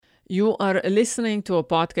You are listening to a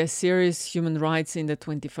podcast series, Human Rights in the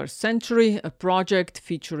 21st Century, a project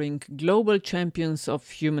featuring global champions of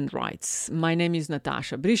human rights. My name is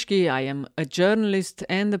Natasha Briški. I am a journalist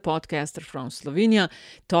and a podcaster from Slovenia,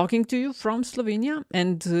 talking to you from Slovenia.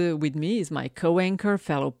 And with me is my co-anchor,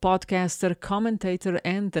 fellow podcaster, commentator,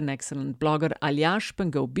 and an excellent blogger, Aljaž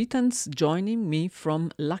Pengov-Bitenc, joining me from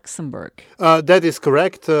Luxembourg. That is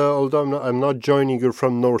correct, although I'm not joining you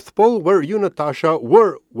from North Pole, where you, Natasha,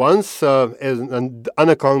 were once as an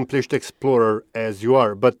unaccomplished explorer as you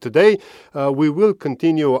are. But today we will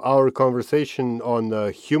continue our conversation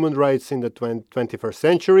on human rights in the 21st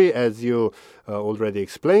century, as you already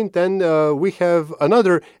explained. And we have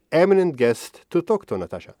another eminent guest to talk to,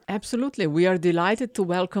 Natasha. Absolutely. We are delighted to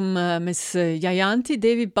welcome Ms. Jayanti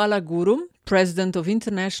Devi Balagurum, President of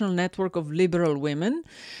International Network of Liberal Women.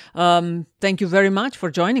 Thank you very much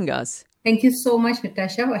for joining us. Thank you so much,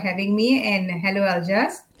 Natasha, for having me, and hello,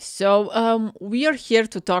 Aljaž. So we are here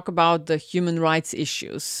to talk about the human rights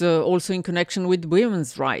issues, also in connection with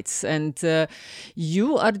women's rights. And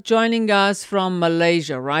you are joining us from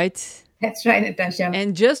Malaysia, right? That's right, Natasha.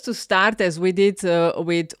 And just to start, as we did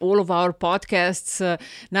with all of our podcasts,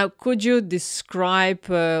 now could you describe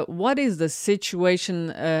what is the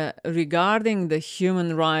situation regarding the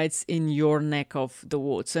human rights in your neck of the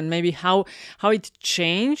woods, and maybe how it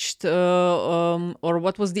changed, or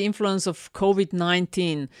what was the influence of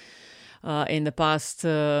COVID-19 in the past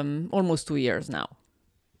almost 2 years now?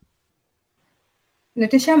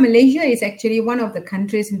 Natasha, Malaysia is actually one of the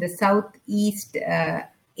countries in the Southeast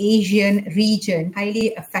Asian region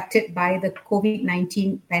highly affected by the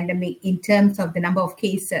COVID-19 pandemic in terms of the number of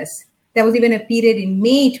cases. There was even a period in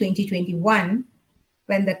May 2021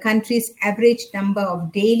 when the country's average number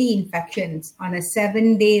of daily infections on a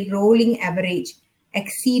 7-day rolling average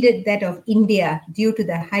exceeded that of India due to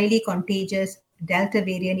the highly contagious Delta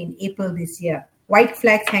variant in April this year. White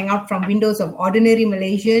flags hang out from windows of ordinary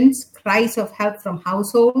Malaysians, cries of help from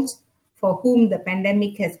households for whom the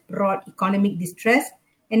pandemic has brought economic distress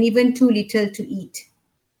and even too little to eat.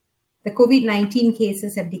 The COVID-19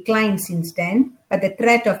 cases have declined since then, but the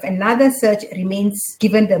threat of another surge remains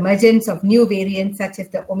given the emergence of new variants such as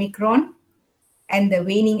the Omicron and the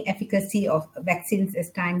waning efficacy of vaccines as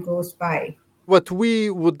time goes by. What we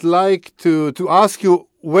would like to ask you,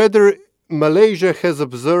 whether Malaysia has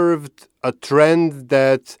observed a trend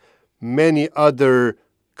that many other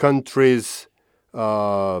countries,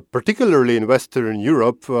 particularly in Western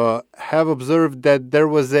Europe, have observed that there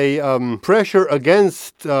was a pressure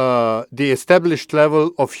against the established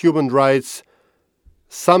level of human rights,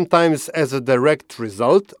 sometimes as a direct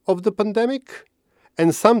result of the pandemic,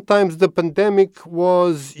 and sometimes the pandemic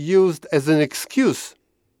was used as an excuse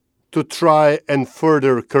to try and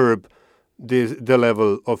further curb the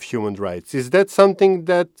level of human rights. Is that something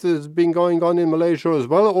that has been going on in Malaysia as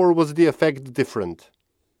well, or was the effect different?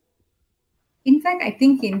 In fact, I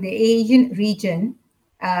think in the Asian region,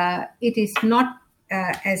 it is not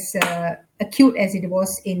as acute as it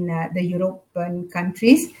was in the European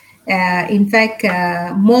countries. In fact,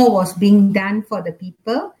 more was being done for the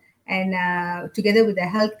people. And together with the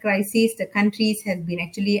health crisis, the countries have been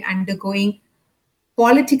actually undergoing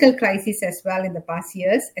political crisis as well in the past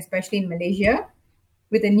years, especially in Malaysia,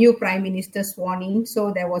 with a new prime minister sworn in.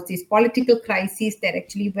 So there was this political crisis that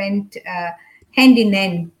actually went hand in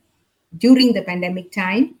hand during the pandemic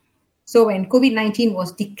time. So when COVID-19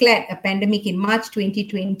 was declared a pandemic in March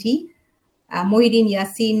 2020, Muhyiddin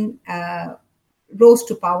Yassin rose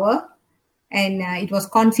to power, and it was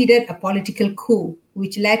considered a political coup,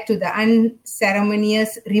 which led to the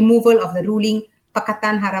unceremonious removal of the ruling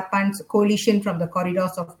Pakatan Harapan's coalition from the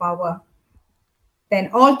corridors of power. Then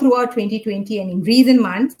all throughout 2020 and in recent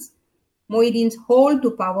months, Muhyiddin's hold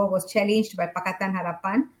to power was challenged by Pakatan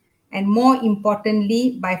Harapan, and more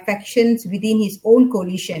importantly, by factions within his own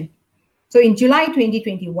coalition. So in July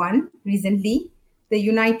 2021, recently, the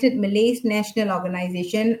United Malays National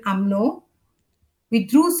Organization, UMNO,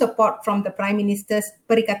 withdrew support from the Prime Minister's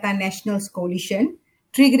Perikatan Nasional's coalition,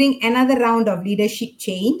 triggering another round of leadership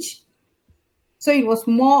change. So it was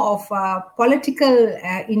more of political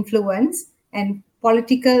influence and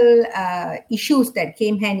political issues that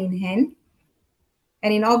came hand in hand.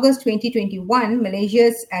 And in August 2021,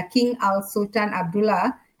 Malaysia's King Al-Sultan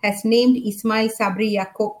Abdullah has named Ismail Sabri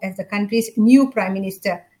Yaakob as the country's new prime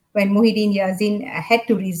minister when Muhyiddin Yassin had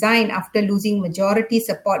to resign after losing majority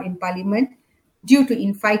support in parliament due to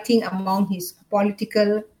infighting among his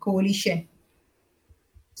political coalition.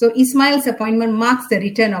 So Ismail's appointment marks the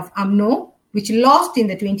return of UMNO, which lost in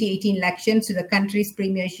the 2018 elections to the country's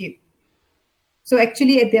premiership. So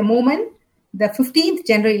actually at the moment, the 15th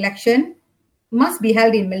general election must be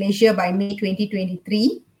held in Malaysia by May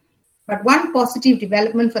 2023. But one positive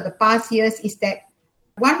development for the past years is that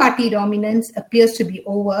one-party dominance appears to be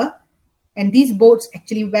over, and this bodes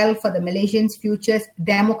actually well for the Malaysians' future's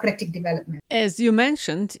democratic development. As you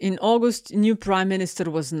mentioned, in August, new prime minister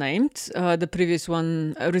was named. The previous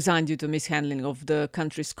one resigned due to mishandling of the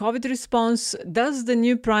country's COVID response. Does the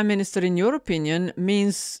new prime minister, in your opinion,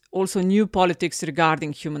 means also new politics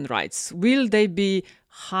regarding human rights? Will they be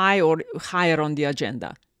high or higher on the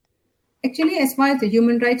agenda? Actually, as far as the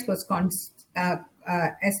human rights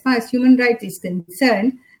human rights is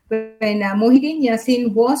concerned, when Muhyiddin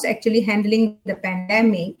Yassin was actually handling the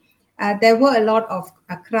pandemic, there were a lot of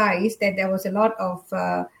cries that there was a lot of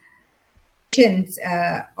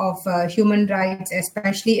human rights,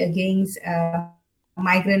 especially against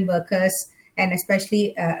migrant workers and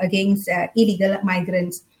especially against illegal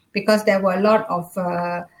migrants, because there were a lot of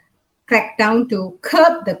crackdown to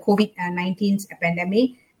curb the COVID-19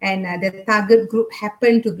 pandemic, and the target group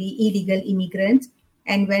happened to be illegal immigrants.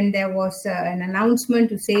 And when there was an announcement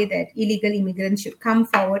to say that illegal immigrants should come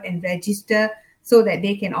forward and register so that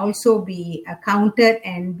they can also be counted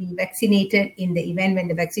and be vaccinated in the event when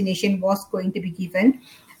the vaccination was going to be given.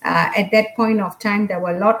 At that point of time, there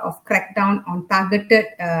were a lot of crackdown on targeted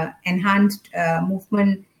enhanced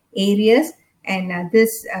movement areas. And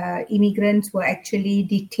these immigrants were actually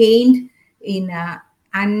detained in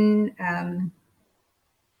an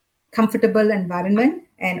uncomfortable environment,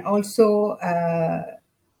 and also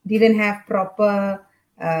didn't have proper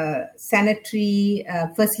sanitary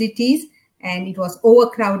facilities, and it was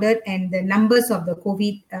overcrowded, and the numbers of the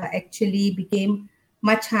COVID actually became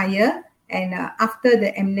much higher. And after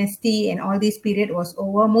the amnesty and all this period was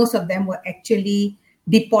over, most of them were actually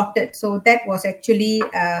deported. So that was actually,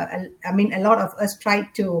 a lot of us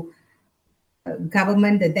tried to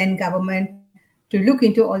the then government, to look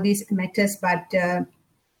into all these matters, but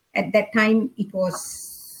at that time, you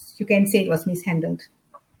can say it was mishandled.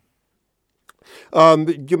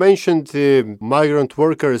 You mentioned migrant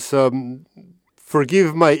workers.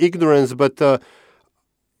 Forgive my ignorance, but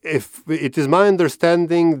if it is my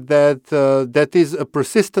understanding that that is a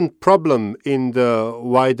persistent problem in the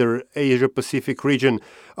wider Asia-Pacific region.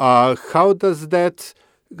 How does that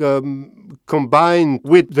combine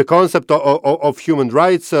with the concept of human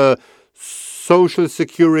rights, social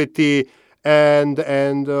security, and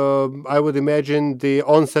I would imagine the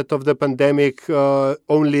onset of the pandemic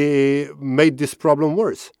only made this problem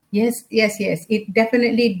worse? Yes. It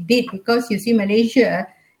definitely did, because you see, Malaysia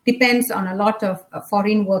depends on a lot of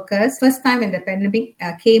foreign workers. First time when the pandemic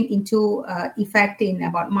came into effect in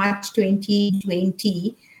about March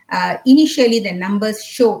 2020, initially the numbers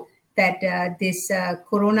showed that this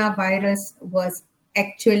coronavirus was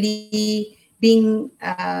actually being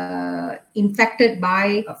infected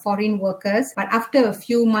by foreign workers. But after a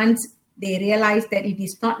few months, they realized that it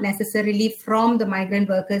is not necessarily from the migrant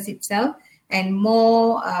workers itself, and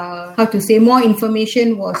more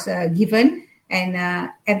information was given, and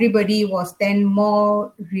everybody was then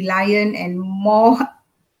more reliant and more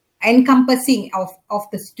encompassing of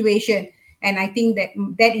the situation. And I think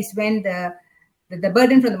that is when the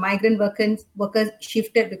burden from the migrant workers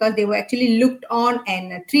shifted, because they were actually looked on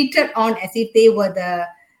and treated on as if they were the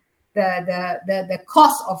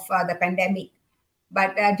cause of the pandemic.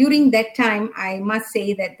 But during that time, I must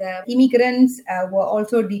say that the immigrants were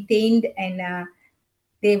also detained, and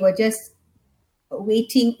they were just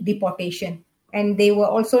waiting deportation. And they were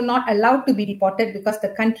also not allowed to be deported because the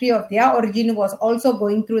country of their origin was also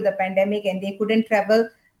going through the pandemic, and they couldn't travel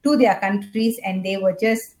to their countries, and they were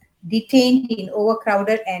just detained in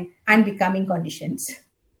overcrowded and unbecoming conditions.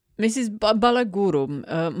 Mrs. Balaguru,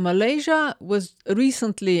 Malaysia was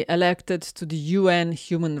recently elected to the UN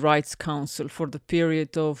Human Rights Council for the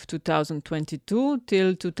period of 2022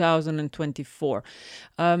 till 2024.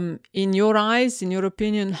 In your eyes, in your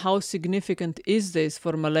opinion, how significant is this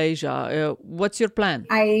for Malaysia? What's your plan?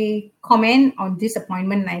 I comment on this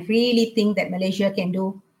appointment, and I really think that Malaysia can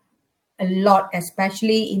do a lot,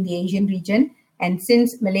 especially in the Asian region. And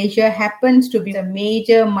since Malaysia happens to be a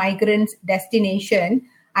major migrant destination,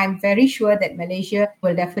 I'm very sure that Malaysia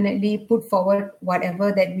will definitely put forward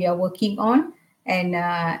whatever that we are working on, and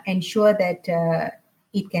ensure that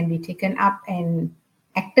it can be taken up and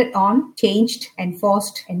acted on, changed,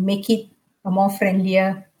 enforced, and make it a more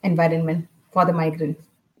friendlier environment for the migrants.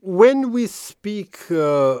 When we speak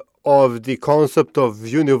of the concept of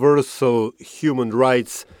universal human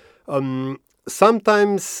rights,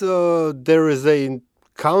 sometimes there is a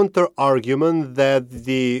counter-argument that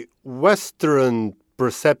the Western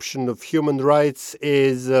perception of human rights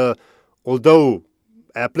is, although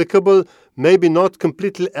applicable, maybe not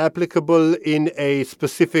completely applicable in a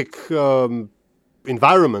specific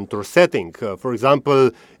environment or setting. For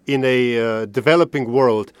example, in a developing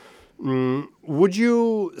world. Would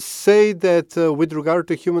you say that with regard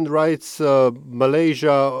to human rights,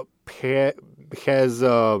 Malaysia has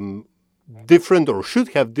different or should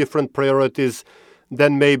have different priorities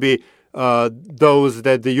than maybe those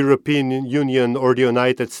that the European Union or the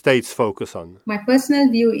United States focus on? My personal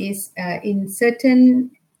view is in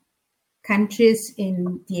certain countries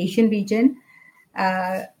in the Asian region,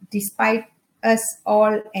 despite us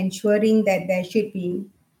all ensuring that there should be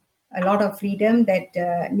a lot of freedom that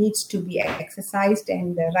needs to be exercised,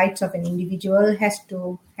 and the rights of an individual has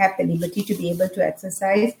to have the liberty to be able to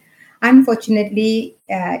exercise. Unfortunately,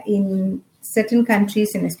 in certain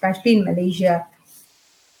countries, and especially in Malaysia,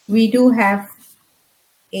 we do have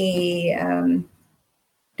a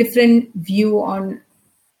different view on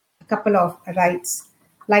a couple of rights.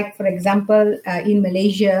 Like, for example, in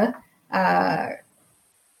Malaysia,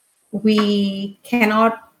 we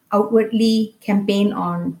cannot outwardly campaign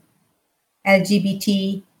on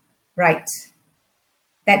LGBT rights.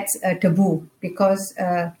 That's a taboo because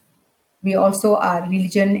we also are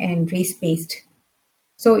religion and race-based.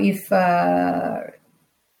 So if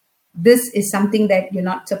this is something that you're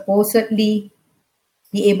not supposedly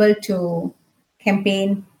be able to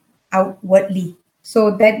campaign outwardly.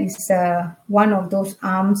 So that is one of those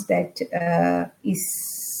arms that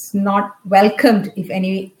is not welcomed if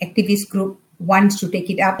any activist group wants to take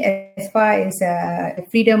it up. As far as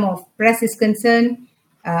freedom of press is concerned,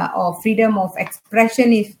 or freedom of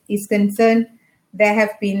expression is concerned, there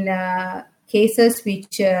have been cases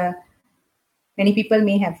which many people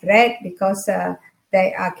may have read, because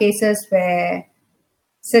there are cases where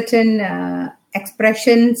certain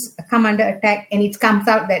expressions come under attack, and it comes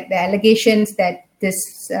out that the allegations that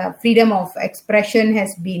this freedom of expression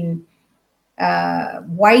has been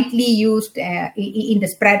widely used in the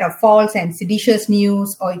spread of false and seditious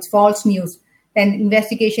news, or it's false news. Then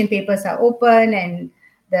investigation papers are open, and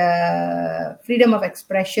the freedom of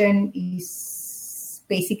expression is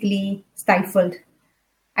basically stifled.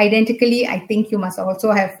 Identically, I think you must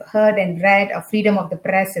also have heard and read of freedom of the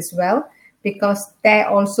press as well, because there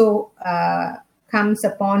also comes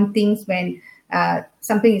upon things when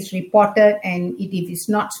something is reported, and if it is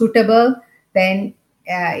not suitable, then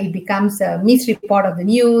it becomes a misreport of the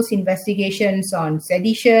news. Investigations on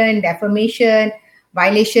sedition, defamation,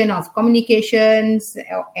 violation of communications,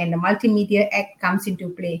 and the Multimedia Act comes into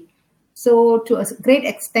play. So to a great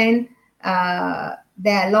extent, there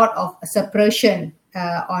are a lot of suppression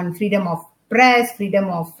on freedom of press, freedom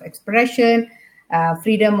of expression,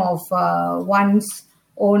 freedom of one's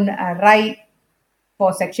own right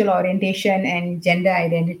for sexual orientation and gender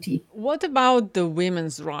identity. What about the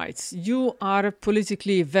women's rights? You are a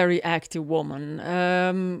politically very active woman.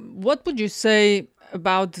 What would you say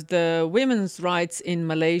about the women's rights in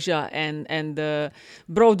Malaysia and the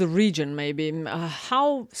broader region, maybe?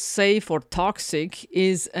 How safe or toxic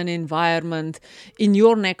is an environment in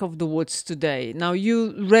your neck of the woods today? Now,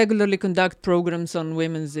 you regularly conduct programs on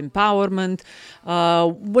women's empowerment.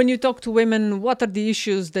 When you talk to women, what are the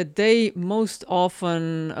issues that they most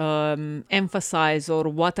often emphasize, or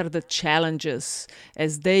what are the challenges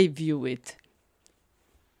as they view it?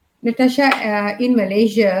 Natasha, in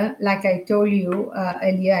Malaysia, like I told you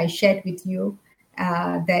earlier, I shared with you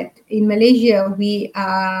that in Malaysia, we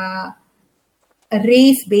are a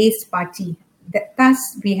race-based party. Thus,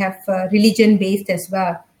 we have religion-based as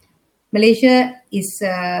well. Malaysia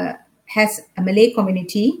has a Malay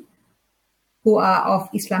community who are of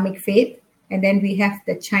Islamic faith, and then we have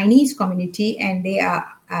the Chinese community, and they are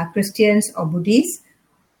Christians or Buddhists.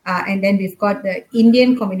 And then we've got the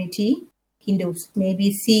Indian community, Hindus,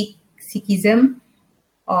 maybe Sikhism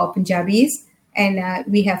or Punjabis, and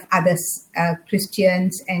we have others,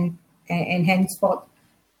 Christians and henceforth.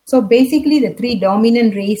 So basically the three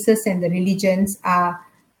dominant races and the religions are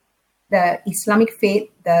the Islamic faith,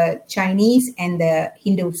 the Chinese, and the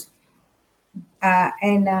Hindus.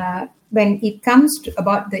 And when it comes to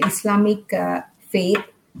about the Islamic faith,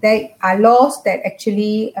 there are laws that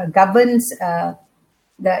actually governs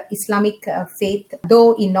the Islamic faith,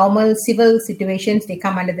 though in normal civil situations, they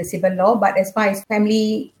come under the civil law. But as far as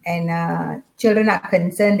family and children are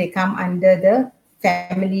concerned, they come under the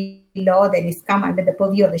family law, that is come under the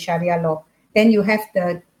purview of the Sharia law. Then you have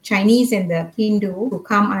the Chinese and the Hindu who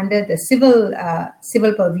come under the civil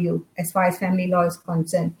purview as far as family law is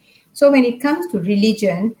concerned. So when it comes to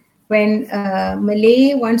religion, when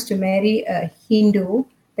Malay wants to marry a Hindu,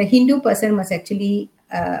 the Hindu person must actually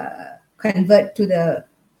convert to the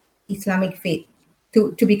Islamic faith.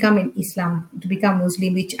 to become an Islam, to become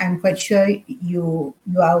Muslim, which I'm quite sure you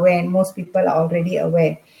are aware, and most people are already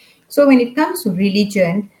aware. So when it comes to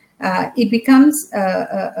religion, it becomes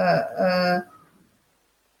a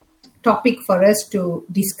topic for us to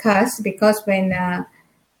discuss, because when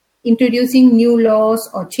introducing new laws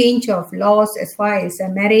or change of laws as far as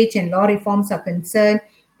marriage and law reforms are concerned,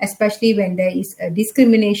 especially when there is a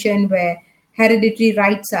discrimination where hereditary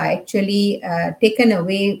rights are actually taken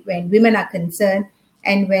away when women are concerned,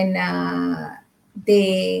 and when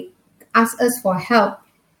they ask us for help,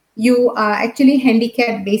 you are actually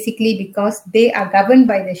handicapped basically because they are governed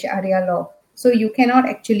by the Sharia law. So you cannot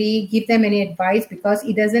actually give them any advice because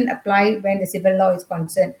it doesn't apply when the civil law is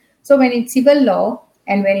concerned. So when it's civil law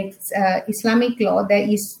and when it's Islamic law, there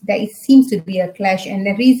seems to be a clash. And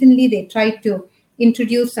then recently they tried to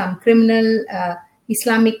introduce some criminal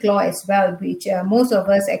Islamic law as well, which most of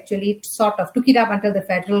us actually sort of took it up until the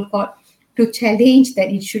federal court to challenge that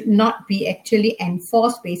it should not be actually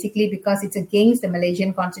enforced, basically because it's against the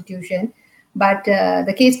Malaysian constitution. But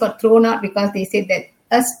the case got thrown out because they said that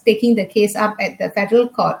us taking the case up at the federal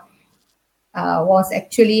court was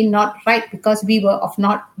actually not right, because we were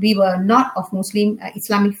not of Muslim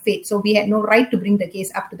Islamic faith, so we had no right to bring the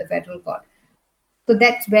case up to the federal court. So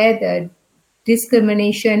that's where the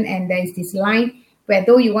discrimination, and there is this line where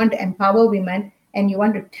though you want to empower women and you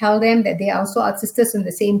want to tell them that they are also our sisters in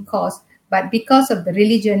the same cause, but because of the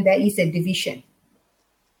religion, there is a division.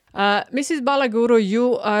 Mrs. Balaguro,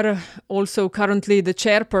 you are also currently the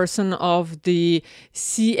chairperson of the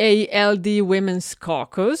CALD Women's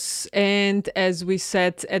Caucus. And as we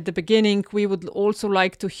said at the beginning, we would also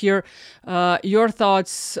like to hear your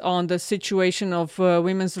thoughts on the situation of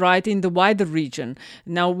women's rights in the wider region.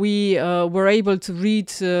 Now, we were able to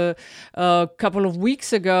read a couple of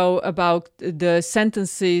weeks ago about the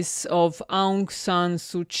sentences of Aung San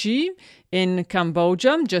Suu Kyi in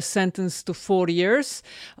Cambodia, just sentenced to 4 years.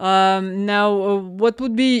 Now, what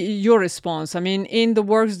would be your response? I mean, in the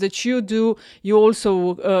works that you do, you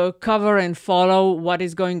also cover and follow what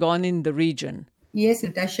is going on in the region. Yes,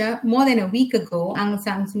 Natasha. More than a week ago, Aung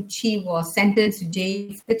San Suu Kyi was sentenced to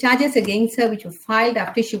jail. The charges against her, which were filed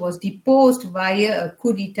after she was deposed via a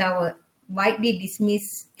coup d'etat, were widely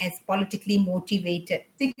dismissed as politically motivated.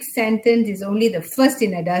 This sentence is only the first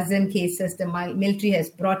in a dozen cases the military has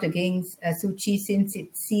brought against Suu Kyi since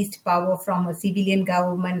it seized power from a civilian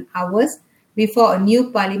government hours before a new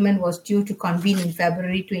parliament was due to convene in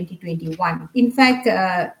February 2021. In fact,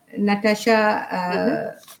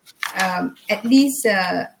 Natasha, at least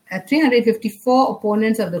 354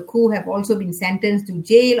 opponents of the coup have also been sentenced to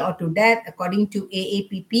jail or to death, according to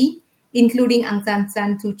AAPP, including Aung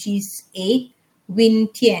San Suu Kyi's aide, Win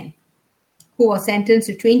Tien, who was sentenced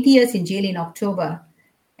to 20 years in jail in October.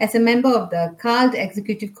 As a member of the CALD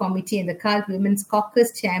Executive Committee and the CALD Women's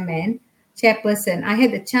Caucus chairperson, I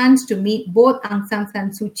had the chance to meet both Aung San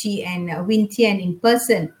Suu Kyi and Win Tien in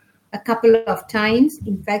person a couple of times.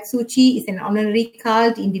 In fact, Suu Kyi is an honorary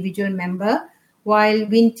CALD individual member, while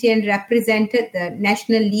Win Tien represented the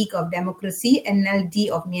National League of Democracy, NLD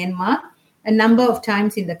of Myanmar, a number of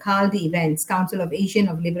times in the CALD events, Council of Asian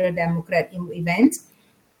of Liberal Democrat events.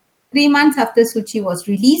 3 months after Suu Kyi was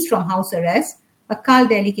released from house arrest, a CALD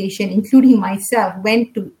delegation, including myself,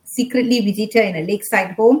 went to secretly visit her in a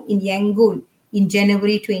lakeside home in Yangon in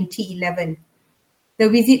January 2011. The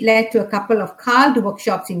visit led to a couple of CALD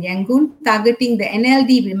workshops in Yangon, targeting the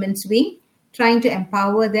NLD Women's Wing, trying to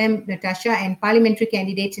empower them, Natasha, and parliamentary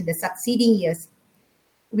candidates in the succeeding years.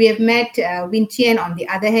 We have met Win Tien, on the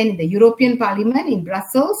other hand, in the European Parliament in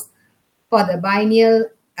Brussels for the biennial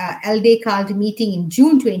LD CALD meeting in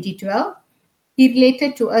June 2012. He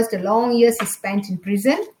related to us the long years he spent in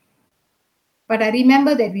prison. But I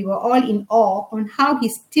remember that we were all in awe on how he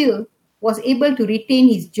still was able to retain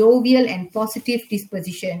his jovial and positive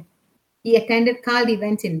disposition. He attended CALD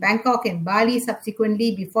events in Bangkok and Bali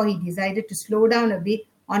subsequently before he decided to slow down a bit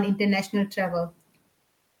on international travel.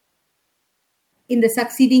 In the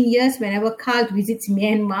succeeding years, whenever CALD visits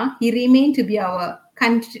Myanmar, he remained to be our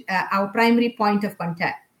primary point of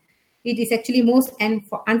contact. It is actually most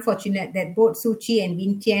unfortunate that both Suu Kyi and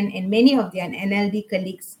Win Tien and many of their NLD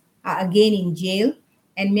colleagues are again in jail,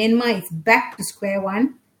 and Myanmar is back to square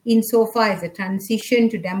one insofar as the transition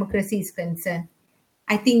to democracy is concerned.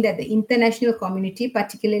 I think that the international community,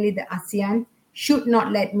 particularly the ASEAN, should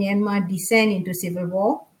not let Myanmar descend into civil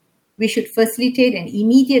war. We should facilitate an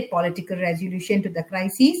immediate political resolution to the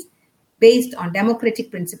crisis based on democratic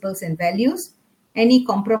principles and values. Any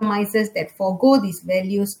compromises that forego these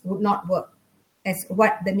values would not work, as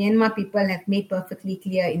what the Myanmar people have made perfectly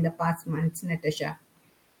clear in the past months, Natasha.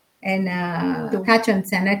 and to touch on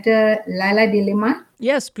Senator Leila de Lima.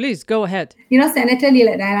 Yes, please, go ahead. Senator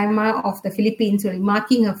Leila de Lima of the Philippines will be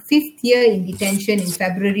marking her 5th year in detention in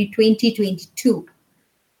February 2022.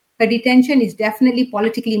 Her detention is definitely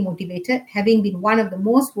politically motivated, having been one of the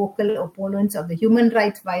most vocal opponents of the human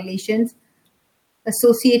rights violations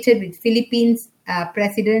associated with Philippines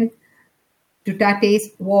President Duterte's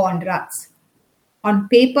war on drugs. On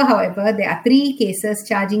paper, however, there are 3 cases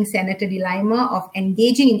charging Senator de Lima of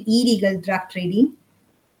engaging in illegal drug trading.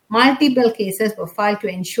 Multiple cases were filed to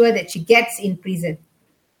ensure that she gets in prison.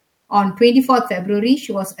 On 24th February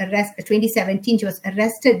 2017, she was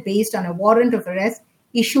arrested based on a warrant of arrest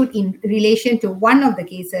issued in relation to one of the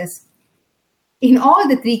cases. In all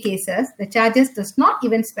the 3 cases, the charges does not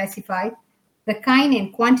even specify the kind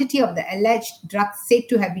and quantity of the alleged drugs said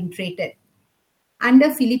to have been traded.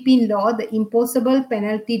 Under Philippine law, the imposable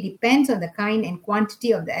penalty depends on the kind and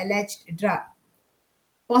quantity of the alleged drug.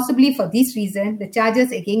 Possibly for this reason, the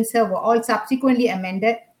charges against her were all subsequently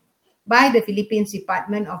amended by the Philippines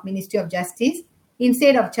Department of Ministry of Justice.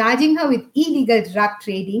 Instead of charging her with illegal drug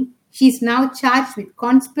trading, she is now charged with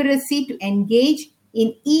conspiracy to engage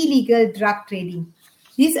in illegal drug trading.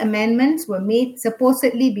 These amendments were made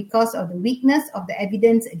supposedly because of the weakness of the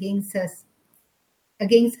evidence against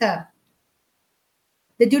her.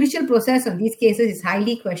 The judicial process on these cases is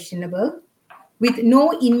highly questionable, with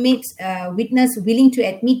no inmates witness willing to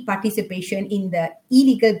admit participation in the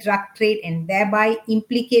illegal drug trade and thereby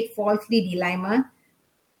implicate falsely de Lima.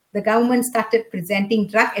 The government started presenting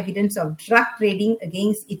drug evidence of drug trading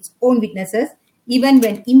against its own witnesses, even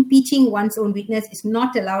when impeaching one's own witness is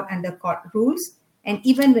not allowed under court rules, and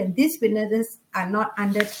even when these witnesses are not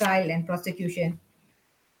under trial and prosecution.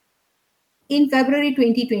 In February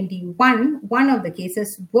 2021, one of the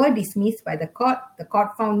cases were dismissed by the court. The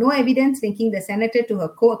court found no evidence linking the senator to her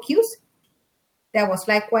co-accused. There was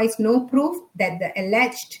likewise no proof that the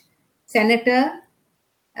alleged senator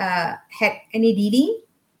had any dealing,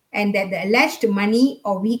 and that the alleged money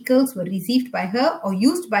or vehicles were received by her or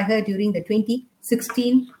used by her during the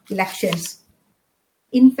 2016 elections.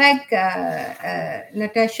 In fact,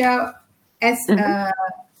 Natasha,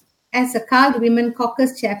 as a CALD Women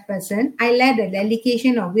Caucus chairperson, I led a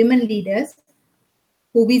delegation of women leaders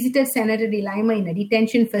who visited Senator de Lima in a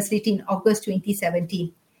detention facility in August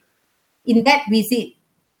 2017. In that visit,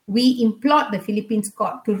 we implored the Philippines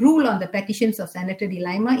court to rule on the petitions of Senator de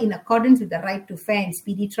Lima in accordance with the right to fair and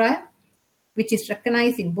speedy trial, which is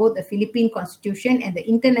recognized in both the Philippine Constitution and the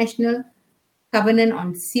International Covenant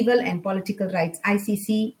on Civil and Political Rights,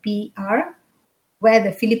 ICCPR, where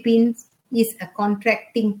the Philippines is a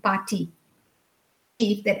contracting party.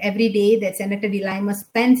 That every day that Senator de Lima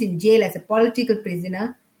spends in jail as a political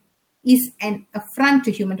prisoner is an affront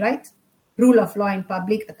to human rights, rule of law and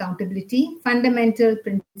public accountability, fundamental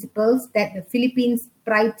principles that the Philippines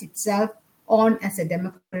prides itself on as a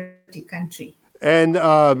democratic country. And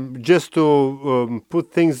just to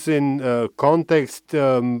put things in context,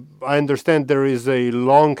 I understand there is a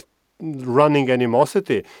long-running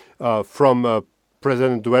animosity from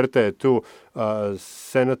President Duterte to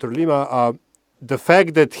Senator Lima. The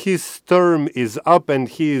fact that his term is up and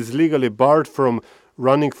he is legally barred from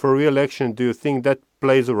running for re-election, do you think that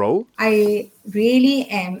plays a role? I really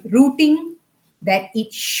am rooting that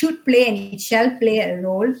it should play and it shall play a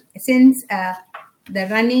role, since the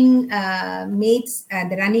running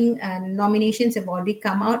nominations have already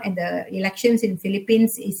come out, and the elections in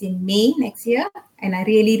Philippines is in May next year. And I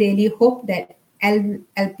really, really hope that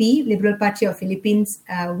LP, Liberal Party of Philippines,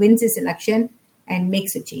 wins this election and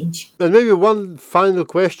makes a change. And maybe one final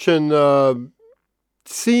question.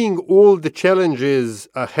 Seeing all the challenges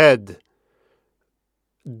ahead,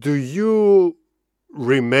 do you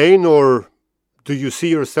remain, or do you see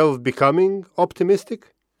yourself becoming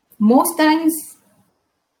optimistic? Most times,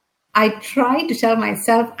 I try to tell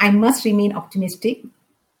myself I must remain optimistic.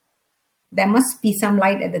 There must be some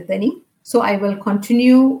light at the turning. So I will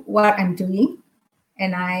continue what I'm doing.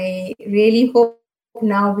 And I really hope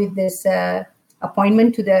now with this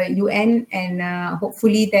appointment to the UN, and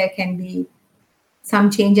hopefully there can be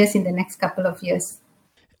some changes in the next couple of years.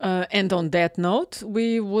 And on that note,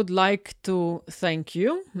 we would like to thank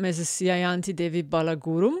you, Mrs. Yayanti Devi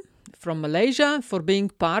Balagurum from Malaysia, for being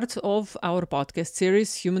part of our podcast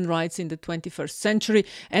series, Human Rights in the 21st Century,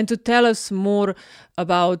 and to tell us more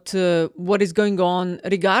about what is going on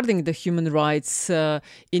regarding the human rights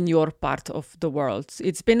in your part of the world.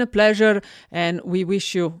 It's been a pleasure, and we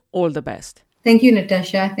wish you all the best. Thank you,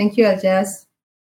 Natasha. Thank you, Aljaz.